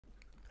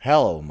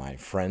Hello, my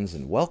friends,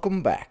 and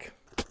welcome back.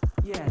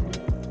 Yeah.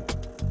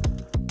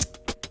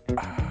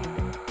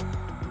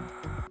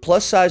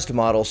 Plus-sized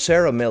model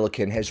Sarah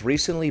Millican has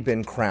recently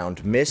been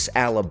crowned Miss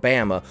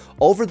Alabama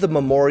over the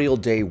Memorial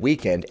Day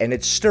weekend, and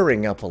it's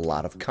stirring up a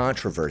lot of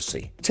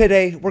controversy.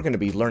 Today, we're going to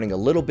be learning a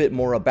little bit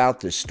more about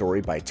this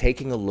story by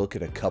taking a look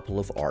at a couple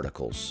of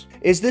articles.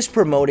 Is this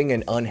promoting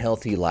an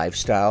unhealthy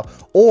lifestyle,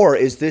 or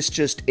is this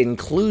just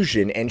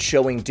inclusion and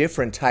showing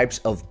different types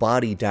of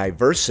body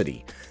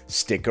diversity?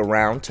 Stick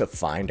around to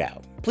find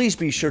out. Please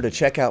be sure to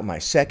check out my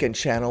second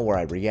channel where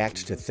I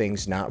react to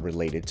things not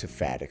related to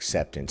fat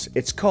acceptance.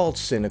 It's called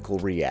Cynical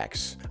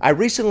Reacts. I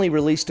recently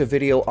released a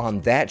video on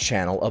that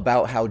channel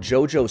about how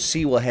JoJo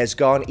Siwa has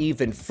gone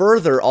even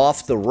further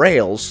off the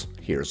rails.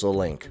 Here's a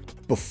link.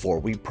 Before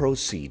we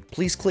proceed,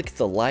 please click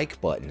the like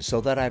button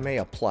so that I may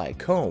apply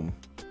comb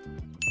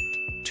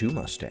to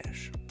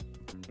mustache.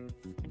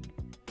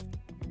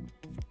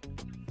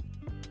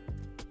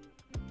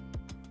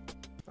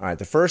 Alright,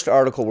 the first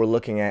article we're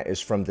looking at is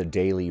from the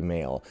Daily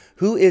Mail.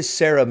 Who is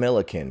Sarah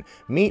Millican?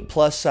 Meet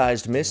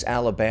plus-sized Miss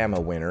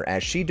Alabama winner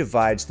as she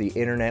divides the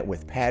internet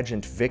with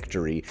pageant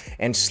victory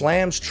and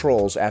slams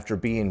trolls after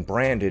being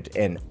branded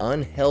an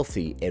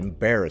unhealthy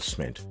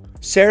embarrassment.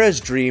 Sarah's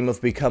dream of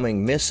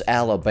becoming Miss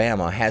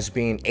Alabama has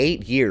been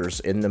 8 years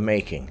in the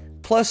making.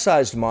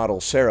 Plus-sized model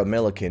Sarah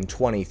Millican,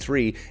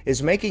 23,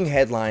 is making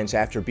headlines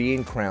after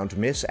being crowned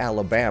Miss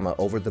Alabama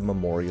over the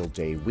Memorial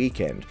Day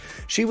weekend.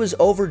 She was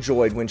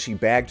overjoyed when she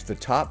bagged the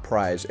top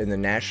prize in the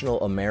National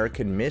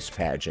American Miss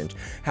Pageant.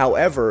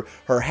 However,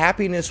 her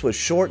happiness was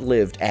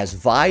short-lived as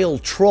vile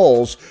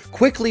trolls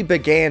quickly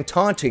began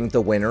taunting the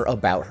winner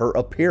about her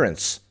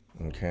appearance.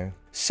 Okay.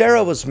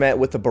 Sarah was met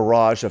with a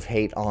barrage of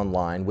hate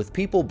online, with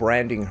people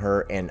branding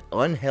her an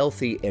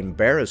unhealthy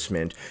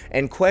embarrassment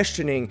and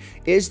questioning,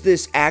 is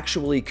this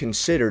actually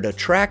considered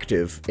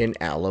attractive in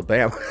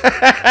Alabama?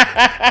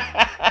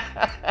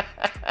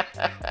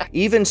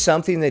 Even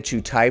something that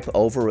you type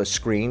over a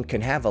screen can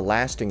have a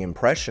lasting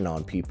impression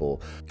on people,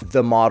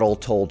 the model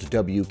told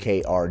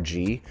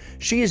WKRG.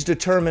 She is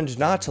determined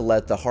not to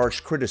let the harsh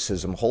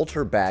criticism hold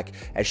her back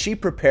as she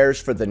prepares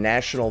for the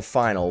national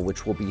final,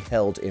 which will be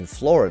held in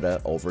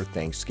Florida over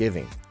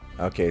Thanksgiving.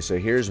 Okay, so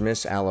here's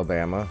Miss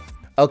Alabama.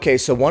 Okay,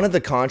 so one of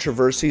the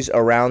controversies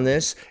around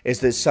this is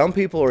that some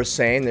people are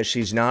saying that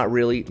she's not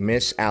really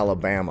Miss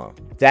Alabama.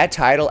 That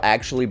title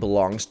actually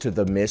belongs to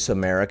the Miss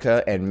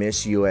America and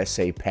Miss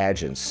USA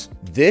pageants.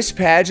 This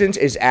pageant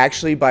is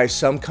actually by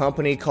some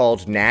company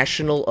called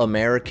National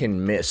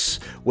American Miss,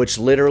 which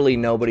literally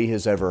nobody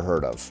has ever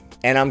heard of.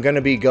 And I'm going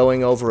to be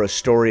going over a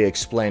story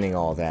explaining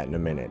all that in a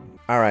minute.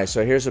 Alright,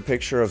 so here's a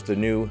picture of the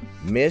new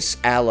Miss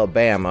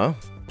Alabama.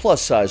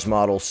 Plus-size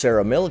model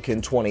Sarah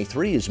Millican,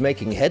 23, is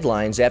making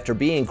headlines after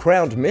being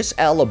crowned Miss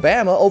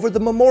Alabama over the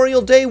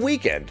Memorial Day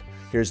weekend.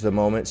 Here's the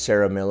moment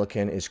Sarah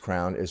Millican is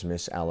crowned as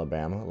Miss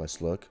Alabama.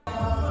 Let's look.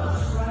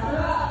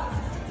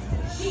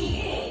 She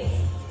is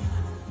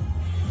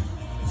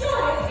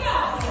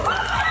Georgia.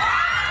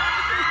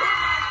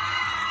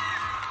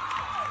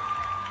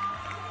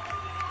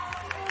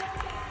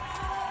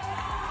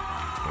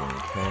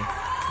 Okay.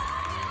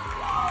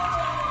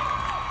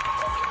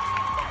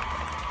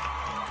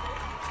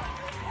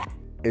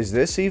 Is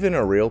this even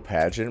a real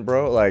pageant,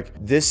 bro? Like,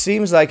 this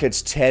seems like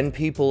it's 10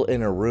 people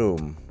in a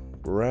room,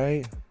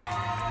 right?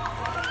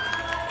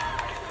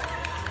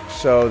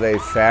 So they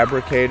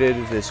fabricated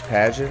this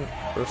pageant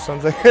or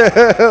something?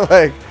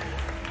 Like,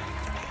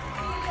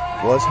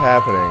 what's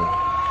happening?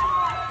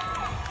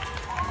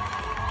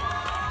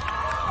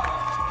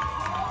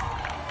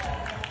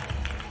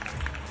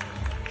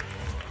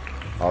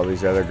 All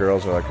these other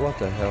girls are like, what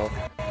the hell?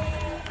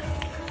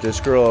 This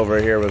girl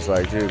over here was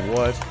like, dude,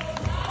 what?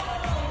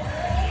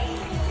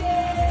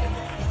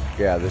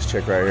 Yeah, this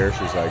chick right here,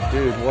 she's like,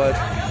 dude, what?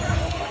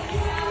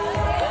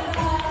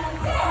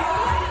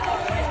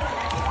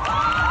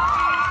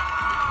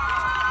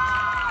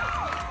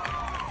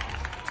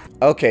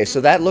 Okay,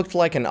 so that looked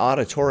like an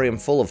auditorium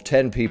full of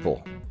 10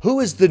 people. Who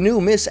is the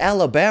new Miss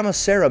Alabama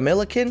Sarah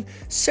Millican?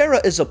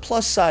 Sarah is a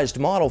plus-sized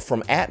model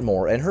from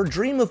Atmore, and her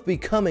dream of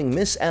becoming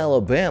Miss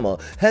Alabama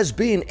has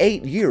been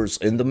 8 years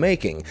in the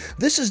making.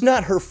 This is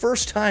not her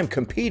first time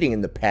competing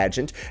in the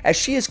pageant, as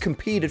she has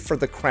competed for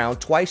the crown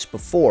twice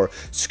before,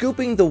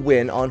 scooping the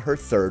win on her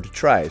third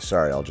try.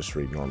 Sorry, I'll just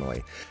read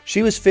normally.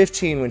 She was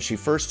 15 when she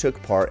first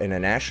took part in a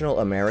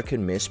National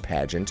American Miss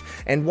pageant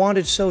and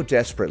wanted so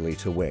desperately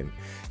to win.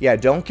 Yeah,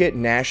 don't get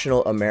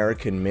National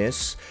American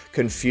Miss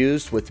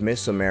confused with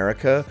Miss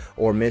America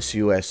or Miss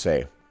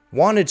USA.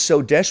 Wanted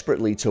so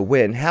desperately to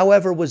win,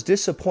 however, was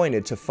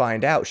disappointed to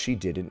find out she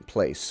didn't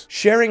place.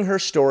 Sharing her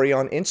story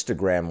on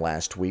Instagram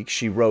last week,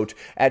 she wrote,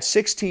 "At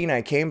 16,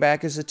 I came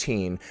back as a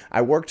teen.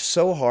 I worked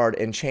so hard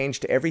and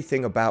changed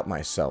everything about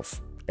myself."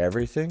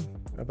 Everything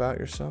about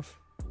yourself?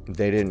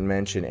 They didn't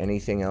mention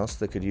anything else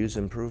that could use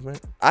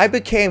improvement? I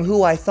became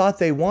who I thought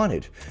they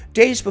wanted.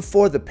 Days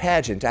before the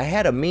pageant, I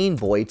had a mean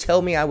boy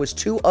tell me I was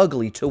too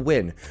ugly to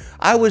win.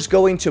 I was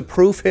going to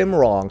prove him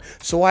wrong,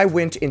 so I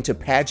went into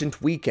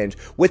pageant weekend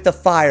with the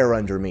fire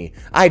under me.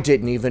 I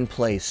didn't even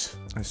place.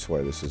 I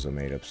swear this is a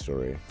made-up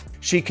story.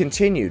 She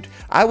continued,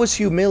 I was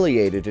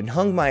humiliated and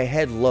hung my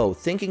head low,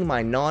 thinking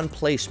my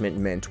non-placement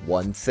meant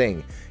one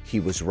thing. He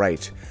was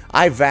right.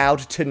 I vowed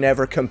to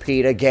never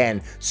compete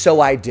again,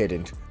 so I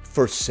didn't.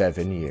 For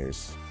 7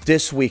 years.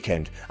 This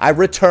weekend, I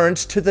returned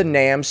to the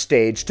NAMM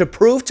stage to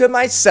prove to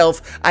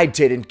myself I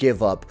didn't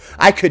give up.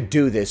 I could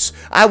do this.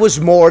 I was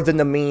more than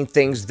the mean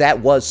things that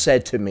was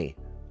said to me.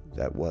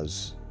 That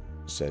was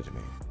said to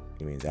me.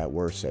 You mean that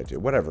were said to?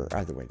 Whatever.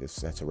 Either way,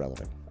 that's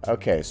irrelevant.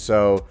 Okay,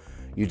 so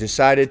you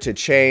decided to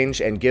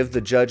change and give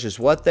the judges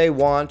what they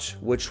want,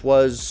 which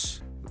was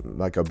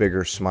like a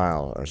bigger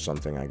smile or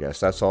something, I guess.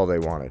 That's all they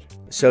wanted.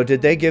 So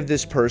did they give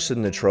this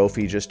person the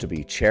trophy just to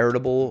be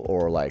charitable,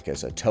 or like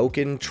as a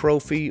token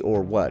trophy,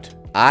 or what?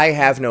 I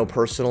have no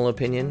personal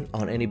opinion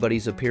on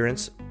anybody's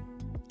appearance,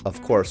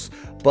 of course,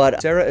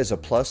 but Sarah is a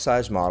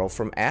plus-size model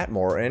from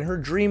Atmore, and her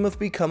dream of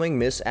becoming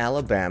Miss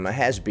Alabama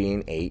has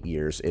been 8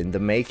 years in the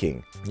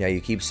making. Yeah,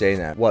 you keep saying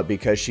that. What,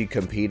 because she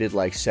competed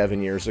like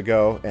 7 years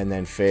ago and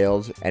then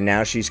failed, and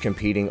now she's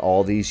competing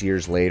all these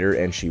years later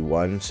and she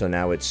won, so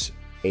now it's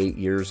 8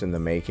 years in the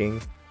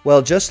making?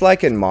 Well, just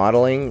like in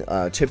modeling,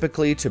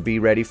 typically to be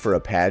ready for a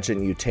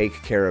pageant, you take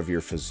care of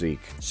your physique.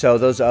 So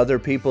those other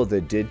people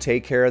that did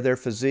take care of their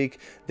physique,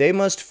 they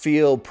must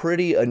feel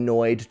pretty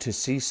annoyed to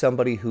see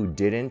somebody who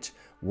didn't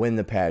win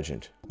the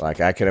pageant. Like,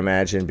 I can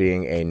imagine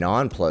being a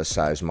non-plus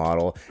size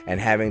model and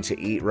having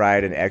to eat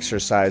right and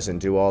exercise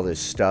and do all this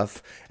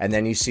stuff, and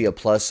then you see a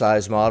plus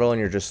size model and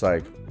you're just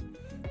like,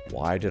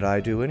 why did I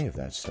do any of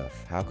that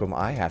stuff? How come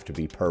I have to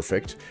be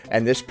perfect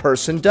and this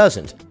person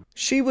doesn't?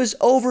 She was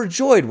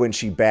overjoyed when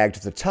she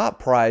bagged the top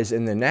prize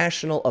in the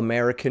National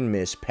American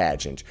Miss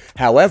pageant.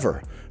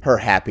 However, her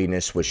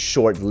happiness was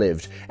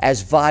short-lived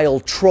as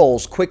vile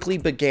trolls quickly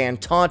began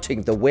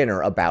taunting the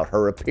winner about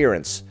her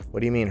appearance.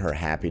 What do you mean her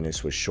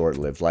happiness was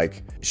short-lived?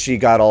 Like, she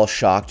got all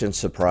shocked and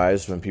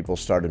surprised when people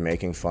started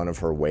making fun of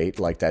her weight,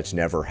 like that's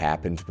never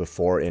happened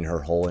before in her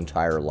whole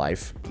entire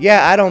life?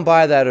 Yeah, I don't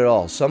buy that at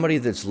all. Somebody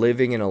that's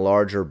living in a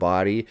larger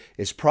body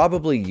is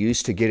probably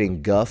used to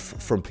getting guff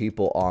from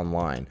people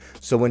online.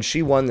 So when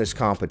she won this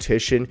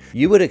competition,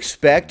 you would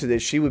expect that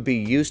she would be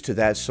used to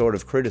that sort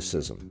of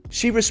criticism.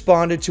 She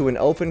responded to an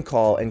open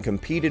call and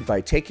competed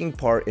by taking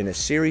part in a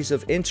series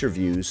of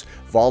interviews,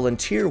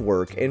 volunteer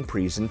work, and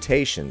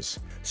presentations.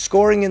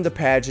 Scoring in the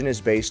pageant is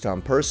based on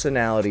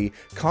personality,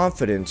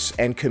 confidence,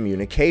 and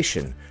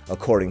communication,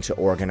 according to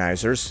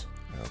organizers.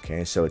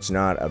 Okay, so it's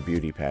not a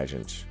beauty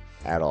pageant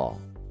at all.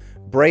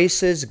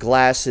 Braces,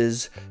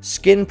 glasses,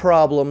 skin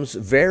problems,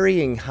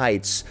 varying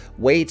heights,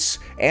 weights,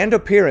 and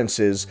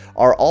appearances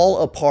are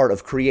all a part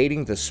of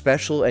creating the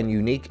special and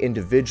unique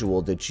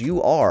individual that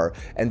you are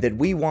and that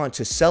we want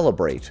to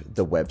celebrate,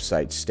 the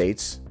website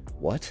states.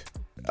 What?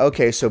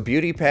 Okay, so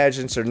beauty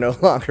pageants are no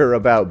longer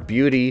about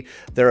beauty.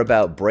 They're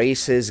about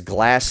braces,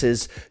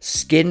 glasses,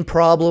 skin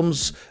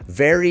problems,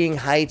 varying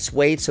heights,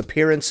 weights,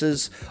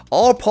 appearances,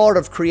 all part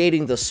of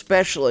creating the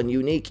special and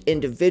unique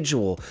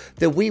individual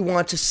that we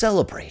want to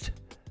celebrate.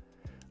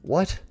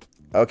 What?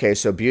 Okay,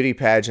 so beauty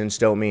pageants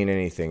don't mean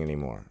anything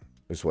anymore,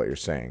 is what you're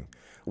saying.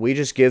 We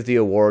just give the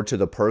award to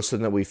the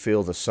person that we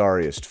feel the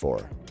sorriest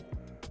for,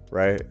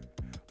 right?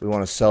 We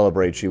want to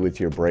celebrate you with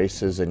your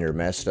braces and your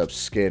messed up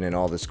skin and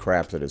all this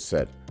crap that is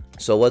said.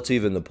 So what's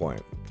even the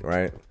point,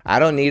 right? I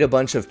don't need a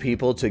bunch of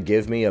people to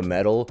give me a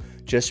medal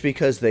just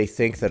because they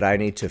think that I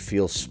need to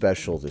feel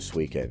special this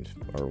weekend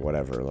or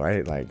whatever,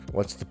 right? Like,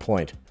 what's the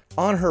point?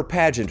 On her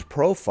pageant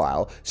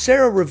profile,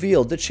 Sarah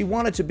revealed that she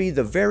wanted to be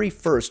the very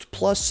first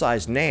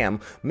plus-size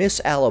NAMM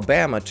Miss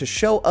Alabama to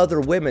show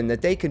other women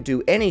that they could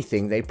do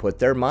anything they put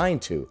their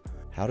mind to.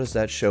 How does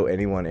that show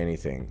anyone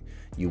anything?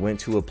 You went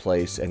to a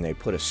place and they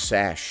put a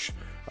sash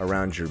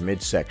around your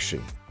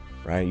midsection,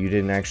 right? You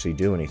didn't actually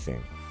do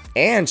anything.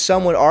 And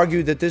some would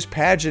argue that this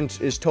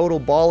pageant is total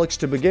bollocks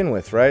to begin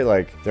with, right?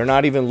 Like, they're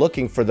not even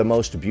looking for the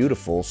most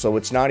beautiful, so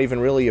it's not even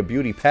really a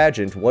beauty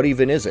pageant. What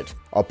even is it?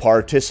 A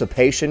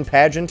participation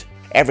pageant?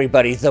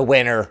 Everybody's the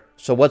winner.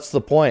 So what's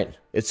the point?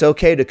 It's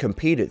okay to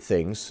compete at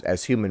things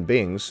as human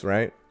beings,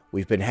 right?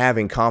 We've been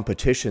having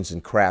competitions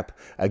and crap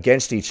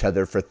against each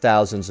other for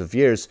thousands of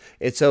years.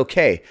 It's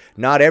okay.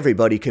 Not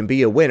everybody can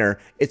be a winner.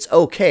 It's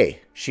okay.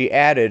 She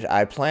added,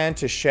 I plan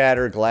to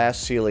shatter glass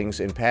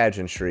ceilings in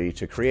pageantry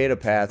to create a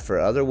path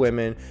for other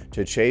women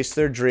to chase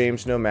their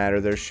dreams no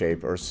matter their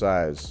shape or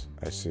size.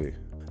 I see.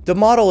 The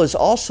model is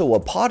also a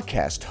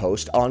podcast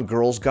host on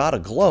Girls Gotta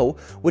Glow,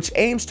 which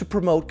aims to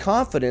promote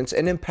confidence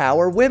and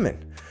empower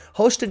women.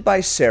 Hosted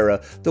by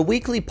Sarah, the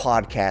weekly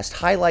podcast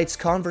highlights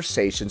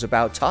conversations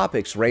about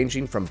topics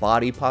ranging from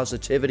body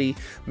positivity,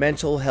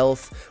 mental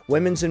health,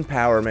 women's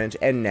empowerment,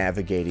 and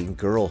navigating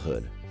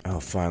girlhood.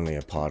 Oh, finally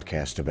a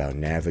podcast about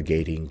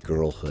navigating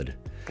girlhood.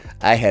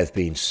 I have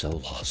been so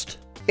lost.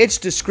 Its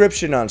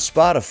description on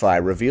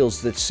Spotify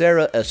reveals that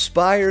Sarah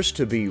aspires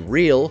to be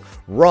real,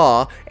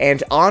 raw,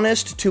 and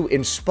honest to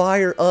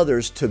inspire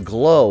others to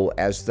glow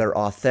as their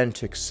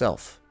authentic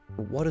self.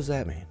 What does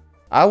that mean?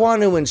 I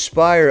want to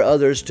inspire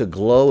others to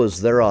glow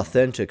as their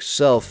authentic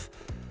self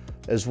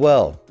as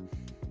well.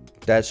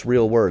 That's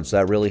real words.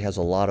 That really has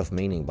a lot of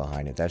meaning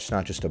behind it. That's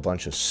not just a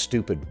bunch of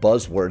stupid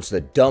buzzwords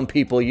that dumb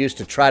people use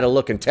to try to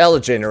look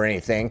intelligent or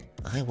anything.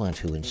 I want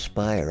to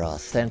inspire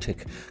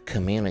authentic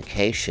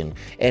communication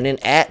and an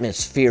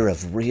atmosphere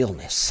of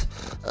realness.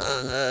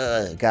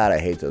 God, I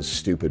hate those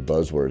stupid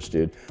buzzwords,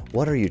 dude.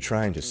 What are you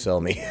trying to sell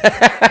me?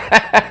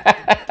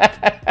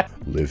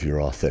 Live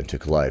your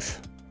authentic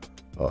life.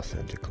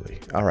 Authentically.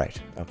 All right.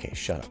 Okay,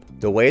 shut up.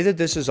 The way that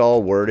this is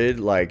all worded,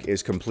 like,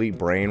 is complete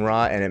brain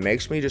rot, and it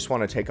makes me just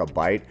want to take a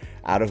bite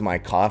out of my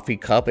coffee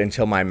cup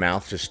until my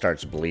mouth just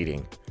starts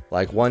bleeding.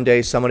 Like, one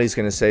day somebody's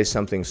going to say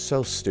something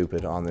so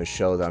stupid on this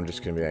show that I'm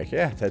just going to be like,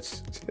 yeah,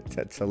 that's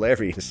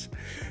hilarious.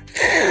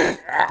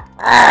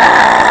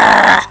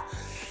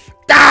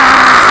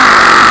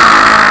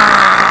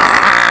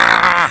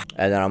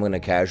 And then I'm going to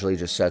casually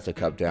just set the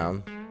cup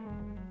down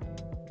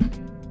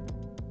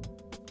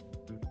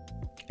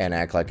and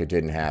act like it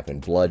didn't happen.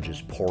 Blood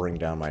just pouring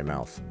down my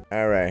mouth.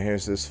 All right,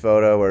 here's this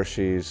photo where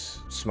she's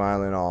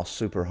smiling all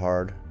super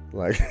hard.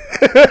 Like,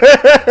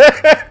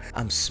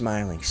 I'm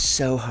smiling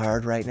so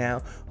hard right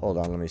now. Hold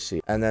on, let me see.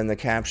 And then the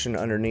caption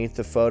underneath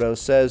the photo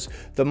says,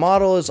 the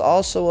model is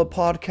also a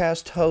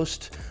podcast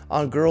host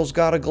on Girls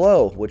Gotta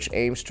Glow, which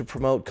aims to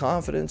promote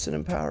confidence and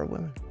empower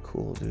women.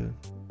 Cool, dude.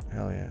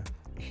 Hell yeah.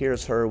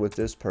 Here's her with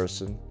this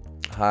person.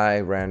 Hi,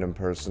 random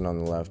person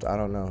on the left. I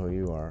don't know who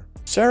you are.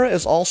 Sarah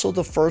is also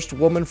the first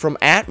woman from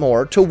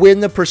Atmore to win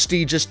the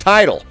prestigious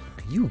title.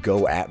 You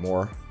go,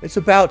 Atmore. It's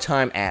about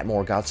time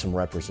Atmore got some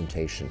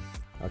representation.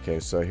 Okay,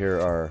 so here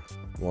are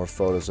more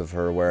photos of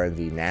her wearing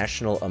the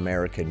National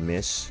American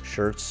Miss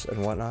shirts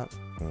and whatnot.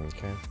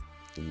 Okay.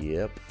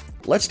 Yep.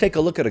 Let's take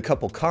a look at a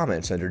couple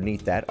comments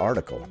underneath that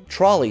article.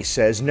 Trolley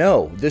says,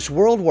 no, this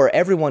world where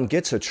everyone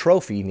gets a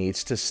trophy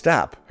needs to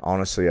stop.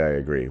 Honestly, I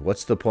agree.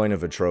 What's the point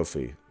of a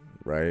trophy,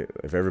 right?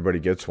 If everybody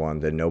gets one,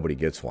 then nobody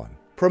gets one.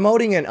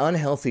 Promoting an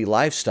unhealthy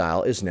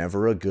lifestyle is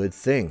never a good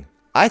thing.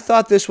 I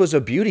thought this was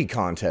a beauty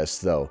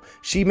contest, though.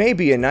 She may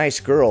be a nice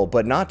girl,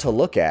 but not to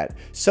look at.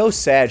 So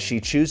sad she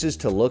chooses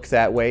to look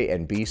that way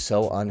and be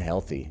so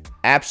unhealthy.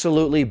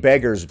 Absolutely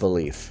beggar's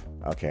belief.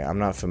 Okay, I'm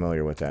not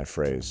familiar with that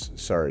phrase.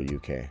 Sorry,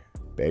 UK.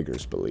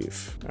 Beggar's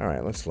belief. All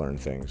right, let's learn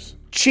things.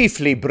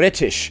 Chiefly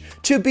British.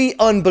 To be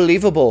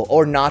unbelievable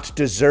or not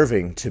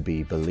deserving to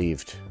be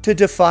believed. To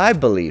defy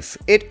belief.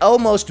 It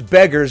almost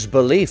beggars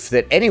belief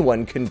that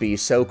anyone can be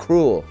so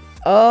cruel.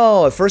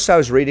 Oh, at first I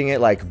was reading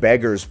it like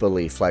beggar's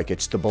belief, like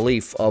it's the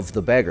belief of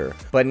the beggar.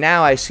 But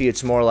now I see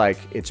it's more like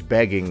it's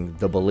begging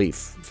the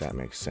belief, if that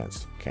makes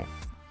sense. Okay.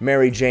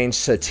 Mary Jane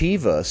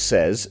Sativa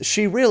says,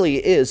 she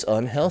really is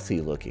unhealthy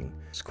looking.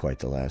 It's quite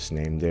the last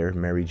name there,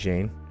 Mary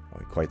Jane.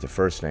 Quite the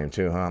first name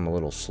too, huh? I'm a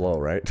little slow,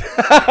 right?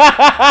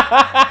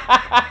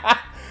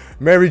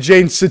 Mary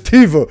Jane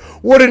Sativa.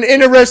 What an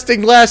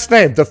interesting last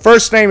name. The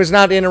first name is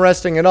not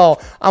interesting at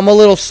all. I'm a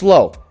little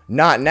slow.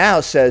 Not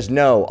Now says,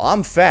 no,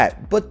 I'm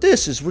fat, but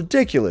this is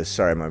ridiculous.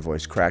 Sorry, my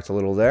voice cracked a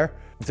little there.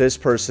 This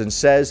person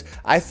says,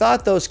 I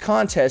thought those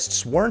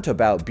contests weren't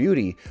about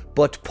beauty,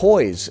 but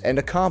poise and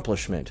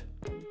accomplishment.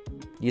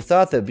 You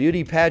thought the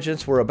beauty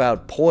pageants were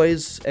about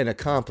poise and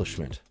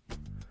accomplishment.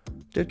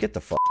 Dude, get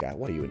the fuck out.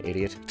 What are you, an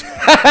idiot?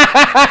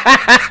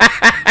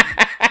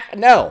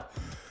 No.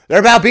 They're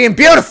about being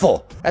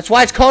beautiful. That's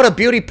why it's called a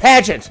beauty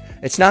pageant.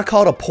 It's not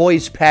called a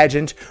poise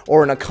pageant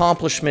or an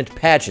accomplishment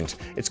pageant.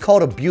 It's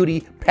called a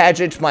beauty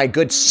pageant, my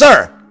good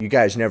sir. You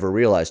guys never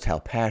realized how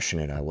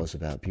passionate I was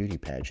about beauty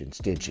pageants,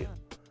 did you?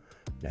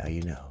 Now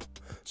you know.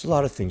 There's a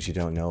lot of things you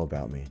don't know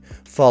about me.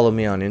 Follow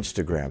me on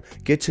Instagram.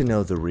 Get to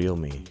know the real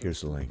me.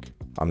 Here's the link.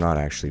 I'm not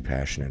actually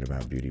passionate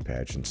about beauty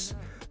pageants.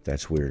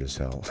 That's weird as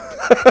hell.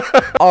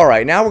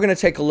 Alright, now we're going to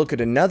take a look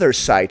at another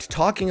site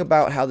talking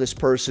about how this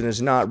person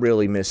is not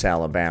really Miss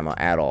Alabama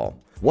at all.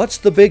 What's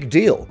the big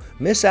deal?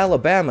 Miss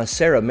Alabama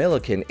Sarah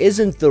Millican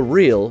isn't the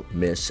real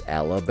Miss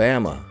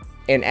Alabama.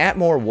 An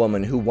Atmore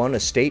woman who won a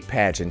state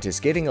pageant is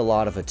getting a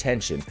lot of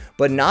attention,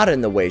 but not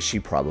in the way she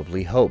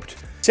probably hoped.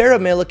 Sarah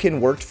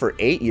Millican worked for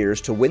 8 years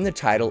to win the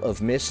title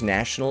of Miss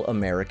National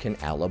American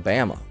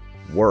Alabama.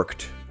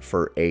 Worked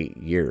for 8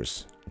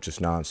 years.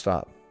 Just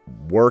nonstop.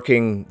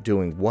 Working,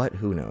 doing what?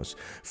 Who knows?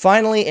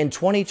 Finally, in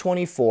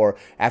 2024,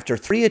 after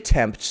 3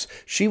 attempts,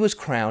 she was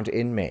crowned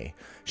in May.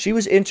 She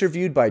was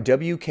interviewed by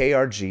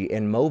WKRG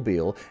in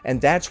Mobile, and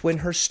that's when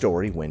her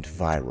story went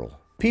viral.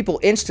 People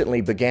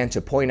instantly began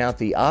to point out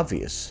the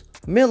obvious.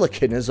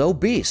 Millican is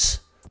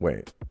obese.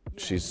 Wait,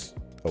 she's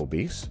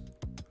obese?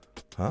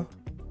 Huh?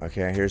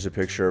 Okay, here's a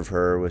picture of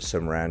her with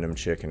some random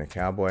chick in a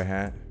cowboy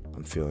hat.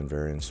 I'm feeling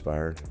very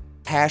inspired.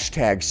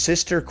 Hashtag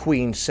Sister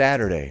Queen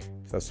Saturday.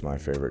 That's my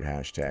favorite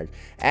hashtag.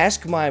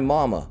 Ask my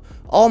mama.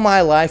 All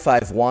my life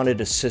I've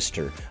wanted a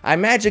sister. I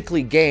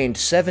magically gained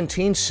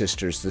 17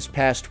 sisters this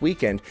past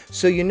weekend,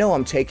 so you know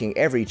I'm taking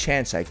every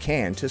chance I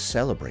can to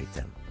celebrate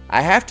them.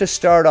 I have to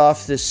start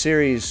off this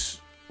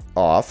series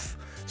off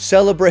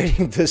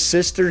celebrating the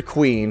sister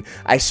queen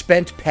I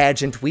spent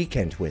pageant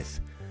weekend with.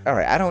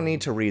 Alright, I don't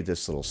need to read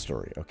this little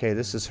story, okay?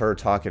 This is her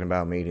talking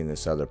about meeting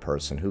this other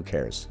person. Who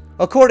cares?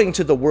 According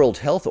to the World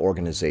Health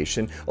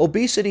Organization,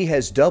 obesity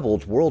has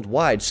doubled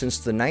worldwide since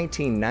the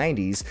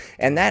 1990s,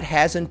 and that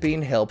hasn't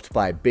been helped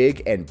by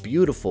big and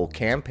beautiful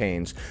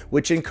campaigns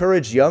which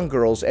encourage young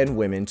girls and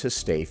women to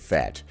stay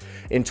fat.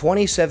 In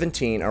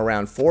 2017,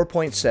 around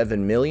 4.7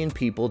 million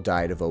people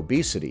died of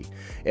obesity.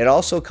 It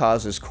also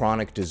causes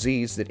chronic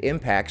disease that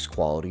impacts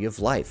quality of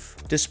life.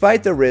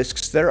 Despite the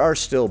risks, there are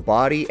still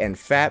body and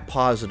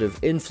fat-positive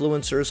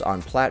influencers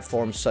on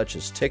platforms such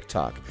as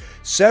TikTok.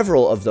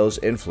 Several of those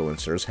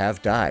influencers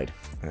have died.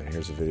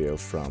 Here's a video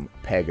from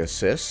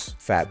Pegasus.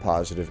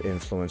 Fat-positive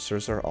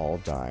influencers are all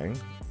dying.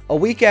 A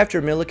week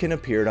after Milliken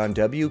appeared on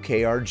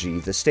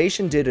WKRG, the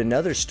station did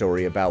another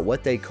story about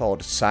what they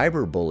called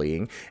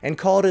cyberbullying and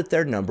called it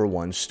their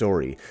 #1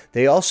 story.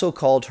 They also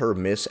called her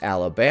Miss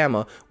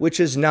Alabama, which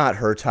is not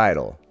her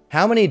title.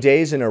 How many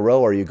days in a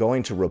row are you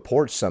going to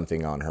report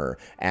something on her?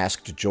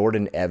 Asked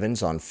Jordan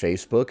Evans on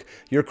Facebook.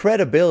 Your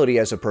credibility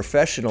as a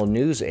professional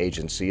news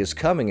agency is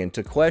coming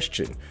into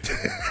question.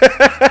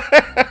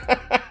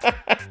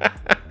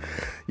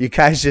 You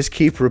guys just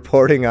keep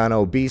reporting on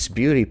obese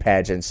beauty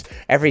pageants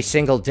every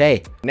single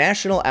day.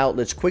 National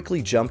outlets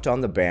quickly jumped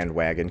on the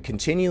bandwagon,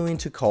 continuing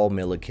to call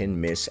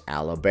Milliken Miss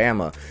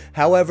Alabama.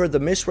 However,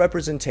 the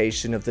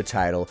misrepresentation of the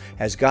title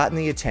has gotten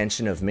the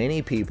attention of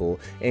many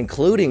people,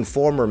 including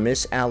former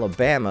Miss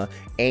Alabama,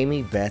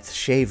 Amy Beth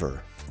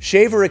Shaver.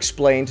 Shaver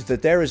explained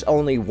that there is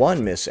only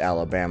one Miss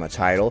Alabama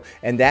title,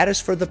 and that is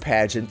for the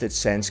pageant that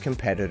sends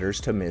competitors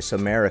to Miss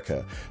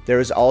America. There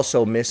is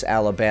also Miss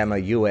Alabama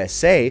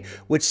USA,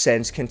 which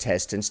sends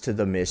contestants to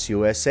the Miss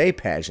USA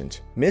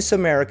pageant. Miss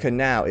America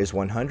now is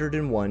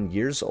 101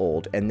 years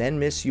old, and then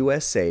Miss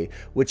USA,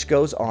 which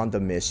goes on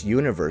the Miss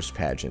Universe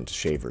pageant,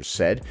 Shaver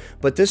said.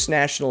 But this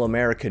National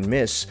American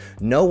Miss,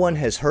 no one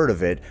has heard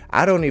of it.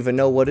 I don't even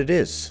know what it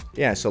is.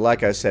 Yeah, so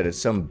like I said, it's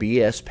some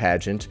BS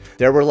pageant.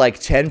 There were like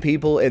 10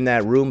 people in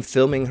that room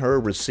filming her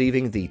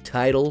receiving the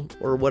title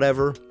or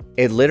whatever.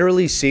 It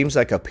literally seems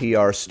like a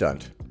PR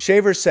stunt.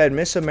 Shaver said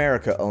Miss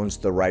America owns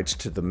the rights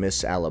to the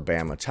Miss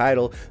Alabama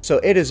title,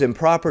 so it is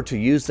improper to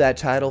use that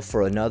title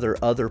for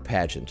other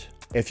pageant.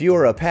 If you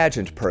are a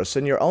pageant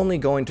person, you're only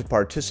going to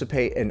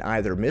participate in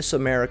either Miss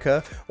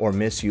America or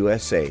Miss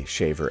USA,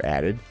 Shaver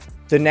added.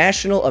 The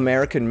National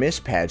American Miss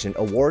Pageant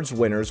awards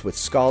winners with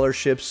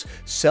scholarships,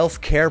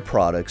 self-care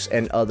products,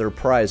 and other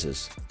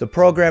prizes. The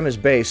program is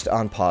based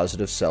on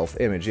positive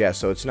self-image. Yeah,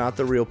 so it's not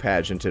the real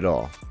pageant at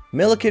all.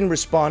 Milliken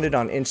responded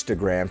on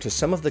Instagram to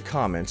some of the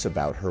comments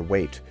about her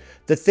weight.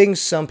 The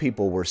things some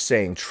people were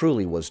saying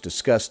truly was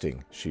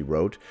disgusting, she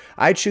wrote.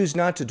 I choose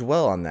not to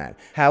dwell on that.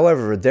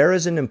 However, there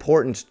is an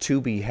important to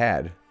be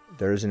had.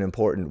 There is an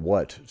important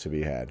what to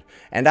be had.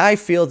 And I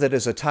feel that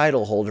as a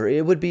title holder,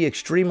 it would be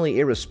extremely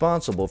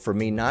irresponsible for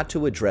me not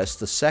to address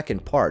the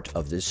second part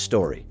of this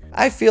story.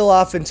 I feel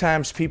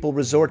oftentimes people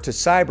resort to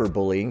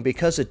cyberbullying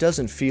because it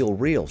doesn't feel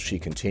real, she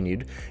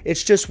continued.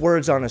 It's just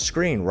words on a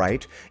screen,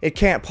 right? It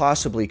can't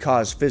possibly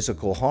cause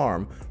physical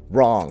harm.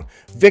 Wrong.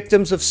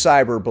 Victims of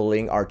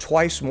cyberbullying are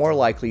twice more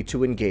likely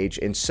to engage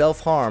in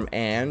self-harm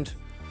and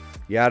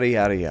yada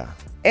yada yada.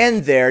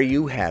 And there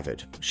you have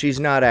it. She's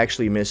not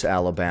actually Miss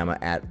Alabama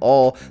at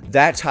all.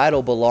 That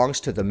title belongs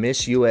to the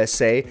Miss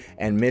USA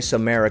and Miss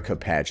America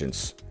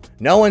pageants.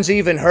 No one's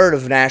even heard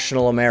of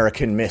National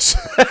American Miss.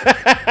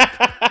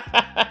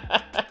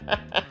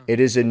 It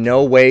is in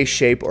no way,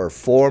 shape, or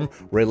form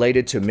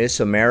related to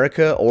Miss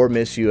America or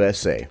Miss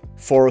USA,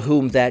 for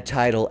whom that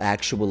title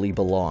actually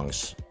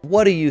belongs.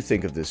 What do you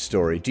think of this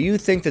story? Do you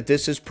think that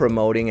this is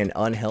promoting an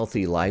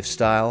unhealthy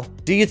lifestyle?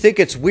 Do you think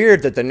it's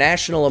weird that the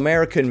National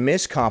American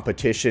Miss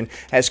competition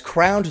has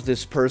crowned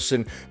this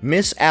person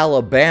Miss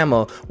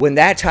Alabama when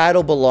that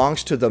title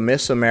belongs to the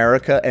Miss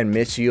America and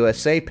Miss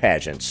USA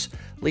pageants?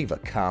 Leave a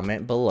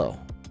comment below.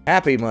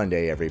 Happy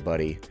Monday,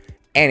 everybody.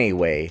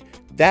 Anyway,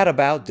 that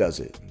about does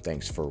it.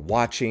 Thanks for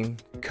watching,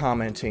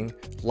 commenting,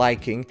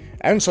 liking,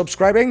 and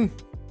subscribing.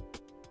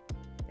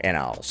 And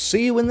I'll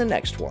see you in the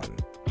next one.